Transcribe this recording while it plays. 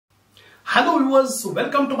Hello viewers,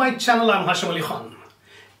 welcome to my channel. I'm Hasham Ali Khan.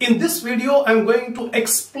 In this video, I'm going to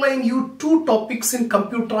explain you two topics in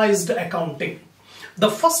computerized accounting. The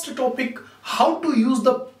first topic, how to use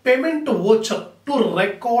the payment voucher to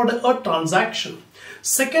record a transaction.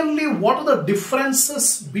 Secondly, what are the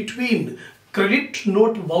differences between credit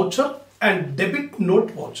note voucher and debit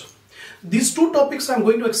note voucher. These two topics I'm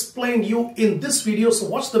going to explain you in this video, so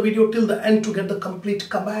watch the video till the end to get the complete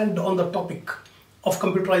command on the topic of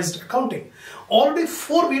computerized accounting. Already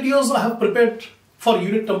 4 videos I have prepared for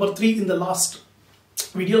unit number 3 in the last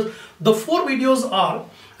videos. The 4 videos are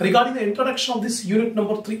regarding the introduction of this unit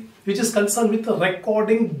number 3, which is concerned with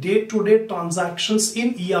recording day-to-day transactions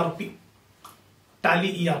in ERP,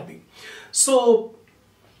 Tally ERP. So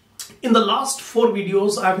in the last 4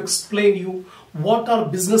 videos I have explained you what are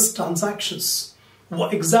business transactions,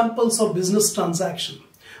 what examples of business transaction,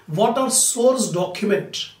 what are source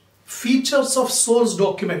document, features of source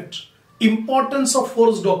document, importance of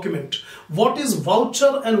source document, what is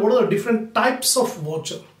voucher and what are the different types of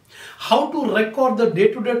voucher, how to record the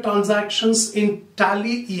day-to-day transactions in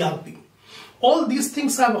Tally ERP. All these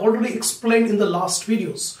things I have already explained in the last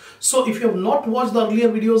videos. So if you have not watched the earlier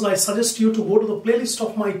videos, I suggest you to go to the playlist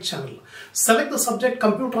of my channel. Select the subject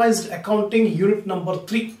Computerized Accounting unit number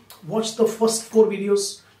 3. Watch the first 4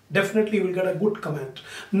 videos. Definitely you will get a good comment.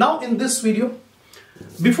 Now in this video,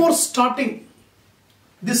 before starting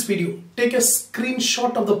this video, take a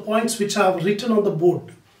screenshot of the points which I have written on the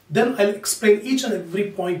board. Then I'll explain each and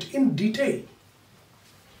every point in detail.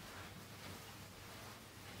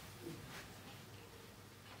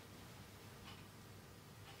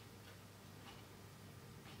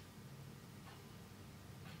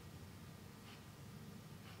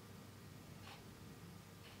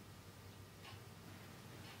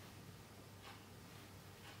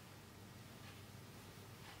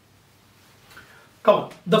 Come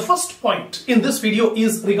on. The first point in this video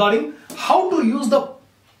is regarding how to use the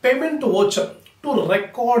payment voucher to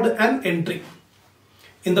record an entry.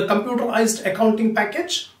 In the computerized accounting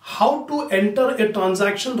package, how to enter a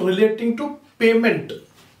transaction relating to payment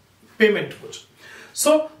voucher.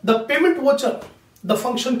 So the payment voucher, the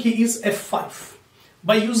function key is F5.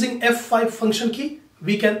 By using F5 function key,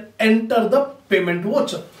 we can enter the payment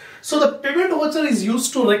voucher. So the payment voucher is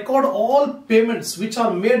used to record all payments which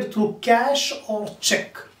are made through cash or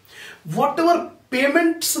check. Whatever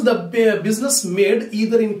payments the business made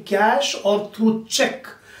either in cash or through check,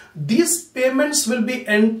 these payments will be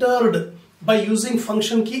entered by using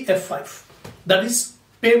function key F5. That is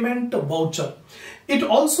payment voucher. It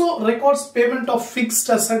also records payment of fixed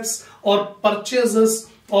assets or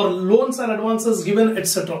purchases or loans and advances given,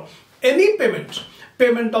 etc. Any payment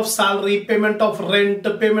of salary, payment of rent,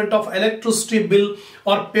 payment of electricity bill,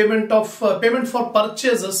 or payment for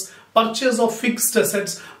purchases, purchase of fixed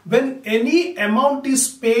assets, when any amount is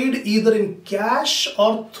paid either in cash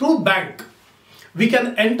or through bank, we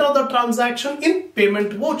can enter the transaction in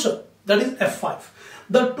payment voucher, that is F5.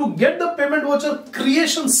 To get the payment voucher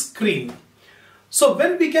creation screen, so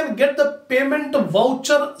when we can get the payment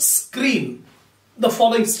voucher screen, the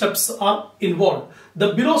following steps are involved.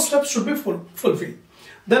 The below steps should be fulfilled.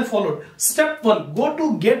 Then followed. Step 1, go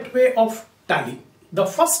to gateway of Tally. The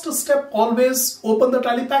first step, always open the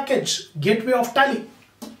Tally package, gateway of Tally.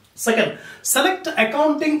 Second, select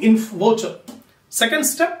accounting in voucher. Second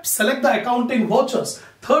step, select the accounting vouchers.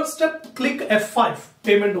 Third step, click F5,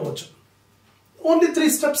 payment voucher. Only 3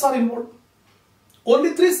 steps are involved.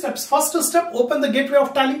 Only 3 steps. First step, open the gateway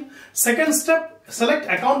of Tally. Second step, select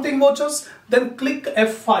accounting vouchers. Then click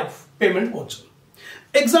F5, payment voucher.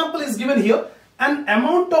 Example is given here. An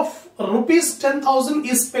amount of rupees 10,000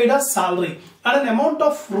 is paid as salary and an amount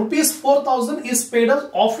of rupees 4,000 is paid as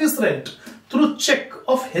office rent through check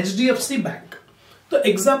of HDFC Bank. The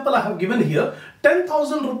example I have given here,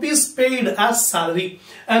 10,000 rupees paid as salary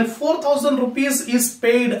and 4,000 rupees is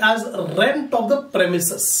paid as rent of the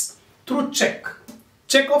premises through check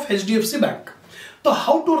of HDFC Bank. So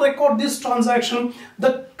how to record this transaction?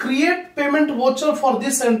 The create payment voucher for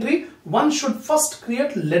this entry, one should first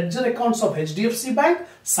create ledger accounts of HDFC Bank,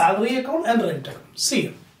 salary account and rent account. See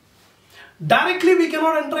here. Directly we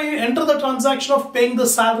cannot enter the transaction of paying the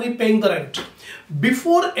salary, paying the rent.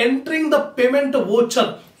 Before entering the payment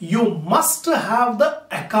voucher, you must have the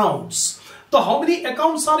accounts. So how many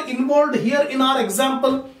accounts are involved here in our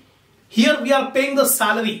example? Here we are paying the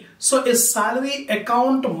salary. So a salary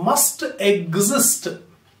account must exist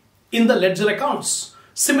in the ledger accounts.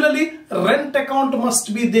 Similarly, rent account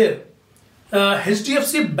must be there.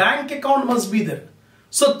 HDFC bank account must be there.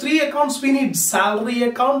 So 3 accounts we need: salary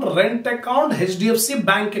account, rent account, HDFC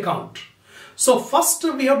bank account. So first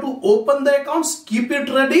we have to open the accounts, keep it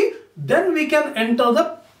ready, then we can enter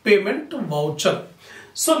the payment voucher.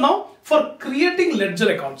 So now for creating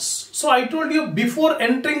ledger accounts, so I told you before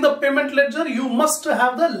entering the payment ledger, you must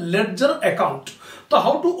have the ledger account. So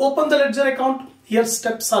how to open the ledger account? Here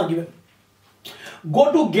steps are given.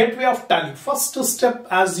 Go to gateway of Tally. First step,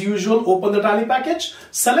 as usual, open the Tally package.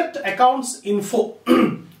 Select accounts info,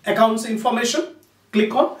 accounts information.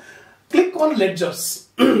 Click on ledgers.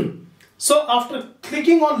 So after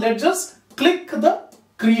clicking on ledgers, click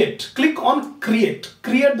on create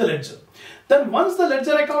the ledger. Then once the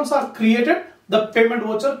ledger accounts are created, the payment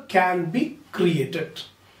voucher can be created.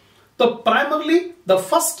 So primarily, the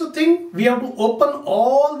first thing, we have to open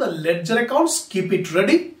all the ledger accounts, keep it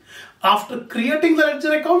ready. After creating the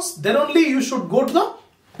ledger accounts, then only you should go to the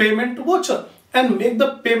payment voucher and make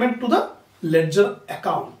the payment to the ledger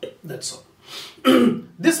account. That's all.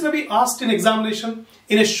 This may be asked in examination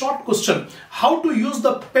in a short question. How to use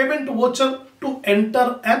the payment voucher to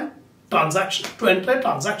enter a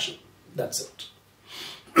transaction. That's it.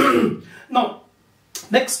 Now,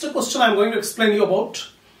 next question I'm going to explain you about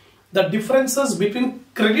the differences between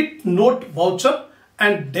credit note voucher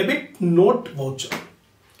and debit note voucher.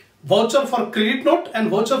 Voucher for credit note and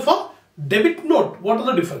voucher for debit note. What are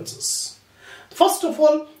the differences? First of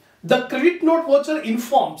all, the credit note voucher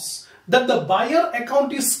informs that the buyer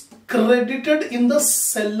account is credited in the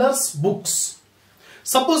seller's books.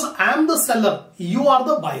 Suppose I am the seller, you are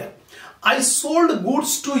the buyer. I sold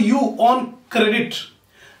goods to you on credit.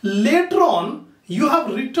 Later on, you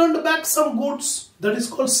have returned back some goods. That is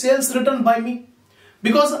called sales return by me.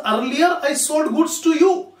 Because earlier I sold goods to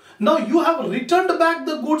you. Now you have returned back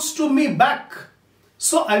the goods to me back.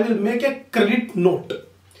 So I will make a credit note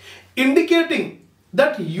indicating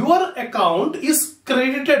that your account is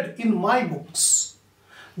credited in my books.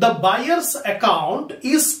 The buyer's account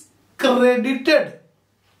is credited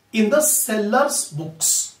in the seller's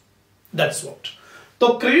books. That's what.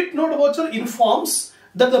 The credit note voucher informs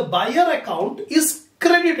that the buyer account is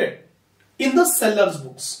credited in the seller's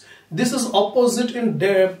books. This is opposite in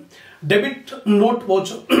debit note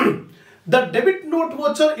voucher. The debit note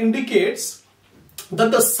voucher indicates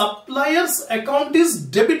that the supplier's account is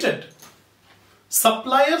debited.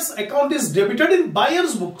 Supplier's account is debited in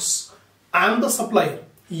buyer's books. I am the supplier.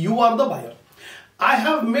 You are the buyer. I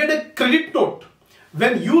have made a credit note.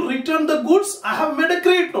 When you return the goods, I have made a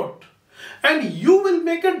credit note. And you will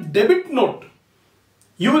make a debit note.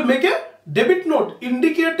 You will make a debit note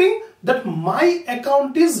indicating that my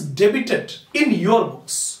account is debited in your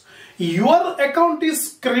books. Your account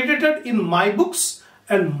is credited in my books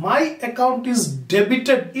and my account is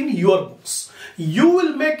debited in your books. You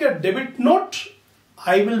will make a debit note.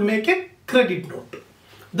 I will make a credit note.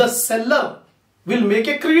 The seller will make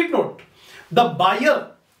a credit note. The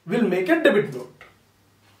buyer will make a debit note.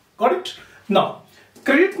 Got it? Now,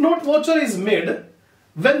 credit note voucher is made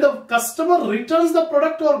when the customer returns the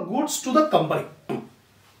product or goods to the company.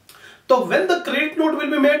 So when the credit note will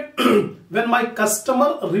be made, when my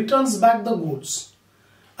customer returns back the goods.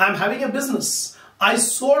 I am having a business. I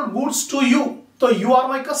sold goods to you. So you are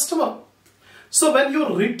my customer. So when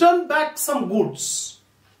you return back some goods,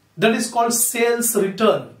 that is called sales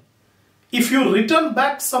return. If you return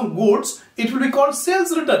back some goods, it will be called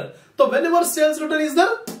sales return. So whenever sales return is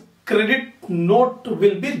there, credit note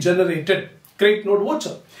will be generated. Credit note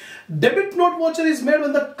voucher. Debit note voucher is made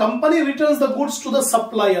when the company returns the goods to the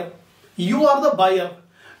supplier. You are the buyer.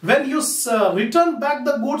 When you return back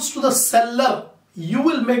the goods to the seller, you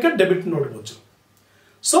will make a debit note voucher.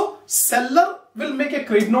 So seller will make a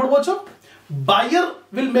credit note voucher. Buyer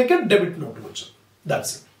will make a debit note voucher.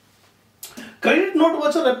 That's it. Credit note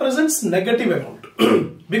voucher represents negative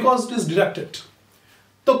amount because it is deducted.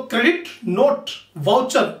 So credit note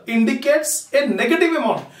voucher indicates a negative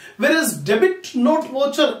amount, whereas debit note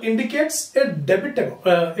voucher indicates a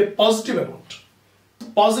positive amount.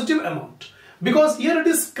 Positive amount. Because here it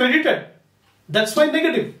is credited, that's why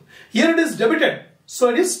negative. Here it is debited, so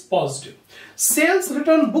it is positive. Sales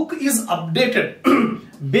return book is updated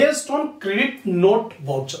based on credit note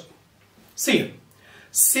voucher. See here.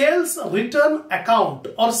 Sales return account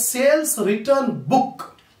or sales return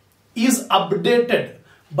book is updated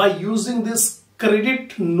by using this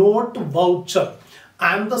credit note voucher.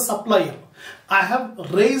 I am the supplier. I have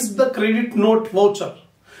raised the credit note voucher.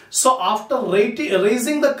 So after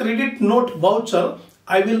raising the credit note voucher,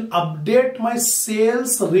 I will update my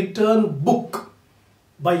sales return book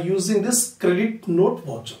by using this credit note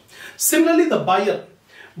voucher. Similarly, the buyer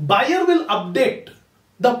will update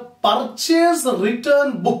the purchase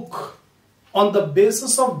return book on the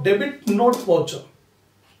basis of debit note voucher.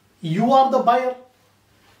 You are the buyer.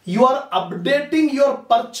 You are updating your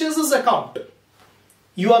purchases account.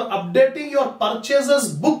 you are updating your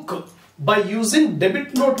purchases book by using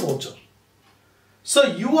debit note voucher. So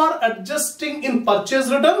you are adjusting in purchase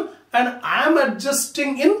return and I am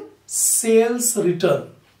adjusting in sales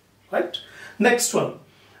return, right? Next one,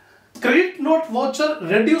 credit note voucher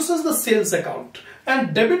reduces the sales account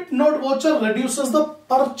and debit note voucher reduces the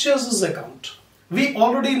purchases account. We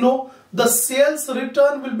already know the sales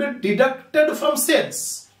return will be deducted from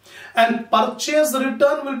sales and purchase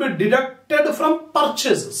return will be deducted from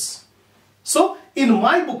purchases. So in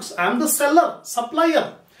my books, I am the seller,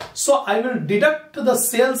 supplier. So I will deduct the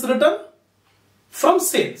sales return from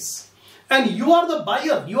sales. And you are the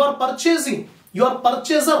buyer, you are purchasing, you are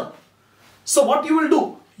purchaser. So what you will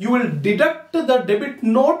do? You will deduct the debit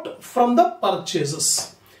note from the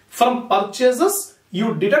purchases. From purchases,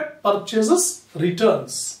 you deduct purchases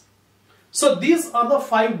returns. So these are the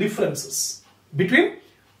 5 differences between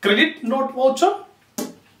credit note voucher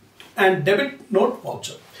and debit note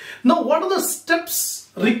voucher. Now what are the steps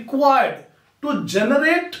required to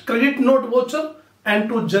generate credit note voucher and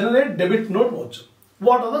to generate debit note voucher?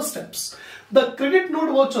 What are the steps? The credit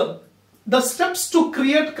note voucher, the steps to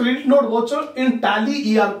create credit note voucher in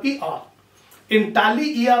Tally ERP are: in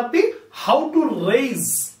Tally ERP, how to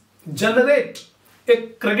generate a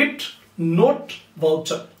credit note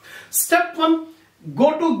voucher. Step 1,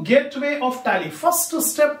 go to gateway of Tally. First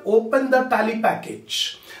step, open the Tally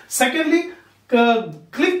package. Secondly,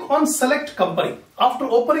 click on select company. After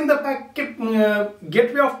opening the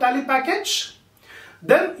gateway of Tally package,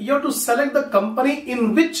 then you have to select the company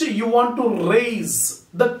in which you want to raise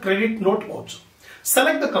the credit note voucher.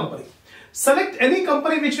 Select the company. Select any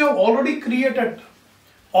company which you have already created.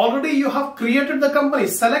 Already you have created the company.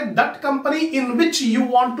 Select that company in which you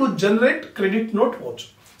want to generate credit note voucher.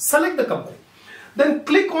 Select the company. Then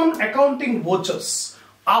click on accounting vouchers.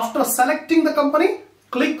 After selecting the company,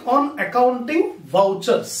 click on accounting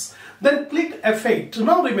vouchers. Then click F8.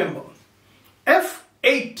 Now remember,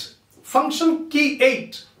 F8, function key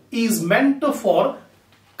 8 is meant for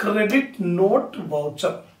credit note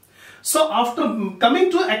voucher. So after coming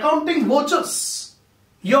to accounting vouchers,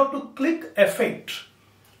 you have to click F8.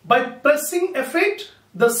 By pressing F8,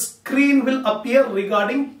 the screen will appear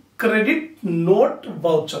regarding credit note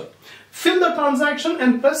voucher. Fill the transaction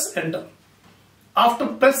and press enter. After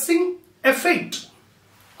pressing F8,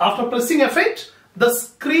 the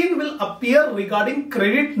screen will appear regarding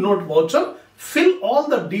credit note voucher. Fill all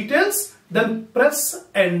the details, then press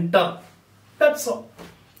enter. That's all.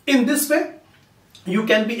 In this way, you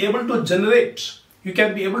can be able to generate, you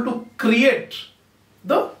can be able to create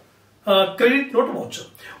the credit note voucher.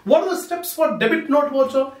 What are the steps for debit note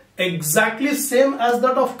voucher? Exactly same as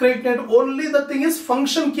that of credit note, only the thing is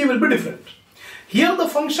function key will be different. Here the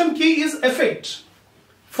function key is F8.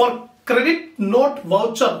 For credit note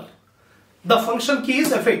voucher, the function key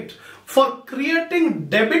is F8. For creating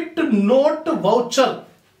debit note voucher,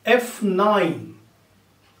 F9.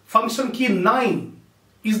 Function key 9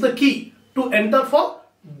 is the key to enter for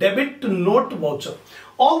debit note voucher.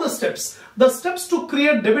 All the steps to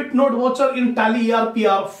create debit note voucher in Tally ERP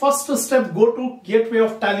are: first step, go to gateway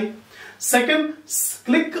of Tally. Second,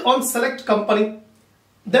 click on select company.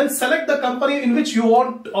 Then select the company in which you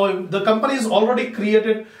want, or the company is already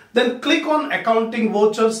created. Then click on accounting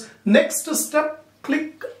vouchers. Next step,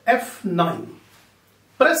 click F9.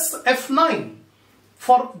 Press F9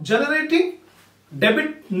 for generating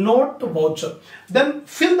debit note voucher. Then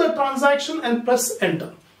fill the transaction and press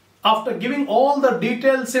enter. After giving all the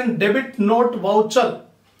details in debit note voucher,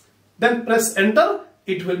 then press enter,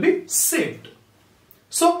 it will be saved.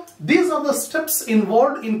 So these are the steps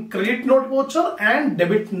involved in credit note voucher and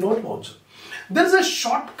debit note voucher. There is a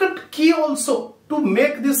shortcut key also to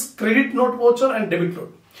make this credit note voucher and debit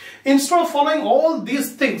note. Instead of following all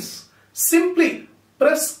these things, simply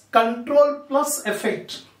press Ctrl plus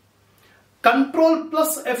F8. Ctrl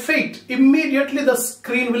plus F8, immediately the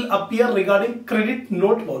screen will appear regarding credit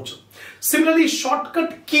note voucher. Similarly,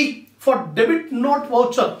 shortcut key for debit note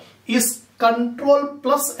voucher is Ctrl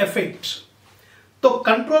plus F8. So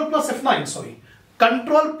Ctrl plus F9, sorry.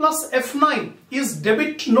 Ctrl plus F9 is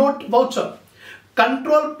debit note voucher.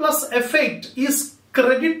 Ctrl plus F8 is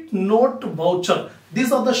credit note voucher.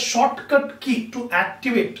 These are the shortcut key to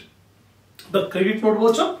activate the credit note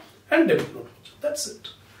voucher and debit note voucher. That's it.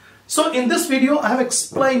 So in this video, I have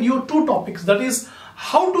explained you 2 topics, that is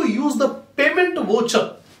how to use the payment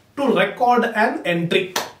voucher to record an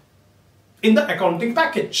entry in the accounting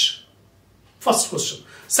package. First question.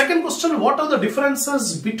 Second question, what are the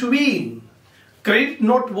differences between credit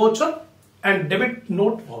note voucher and debit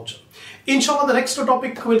note voucher? Inshallah, the next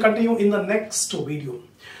topic will continue in the next video.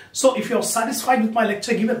 So if you are satisfied with my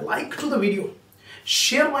lecture, give a like to the video.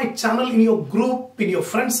 Share my channel in your group, in your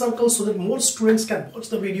friend circle, so that more students can watch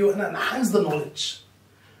the video and enhance the knowledge.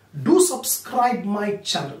 Do subscribe my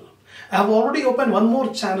channel. I have already opened one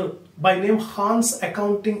more channel by name Khan's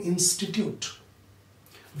Accounting Institute.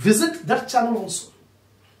 Visit that channel also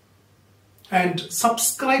and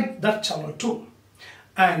subscribe that channel too,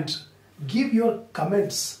 and give your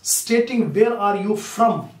comments stating where are you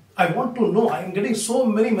from. I want to know. I am getting so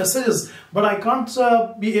many messages, but I can't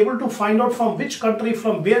be able to find out from which country,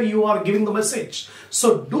 from where you are giving the message.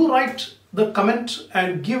 So do write the comment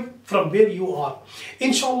and give from where you are.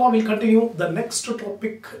 Inshallah, we'll continue the next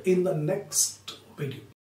topic in the next video.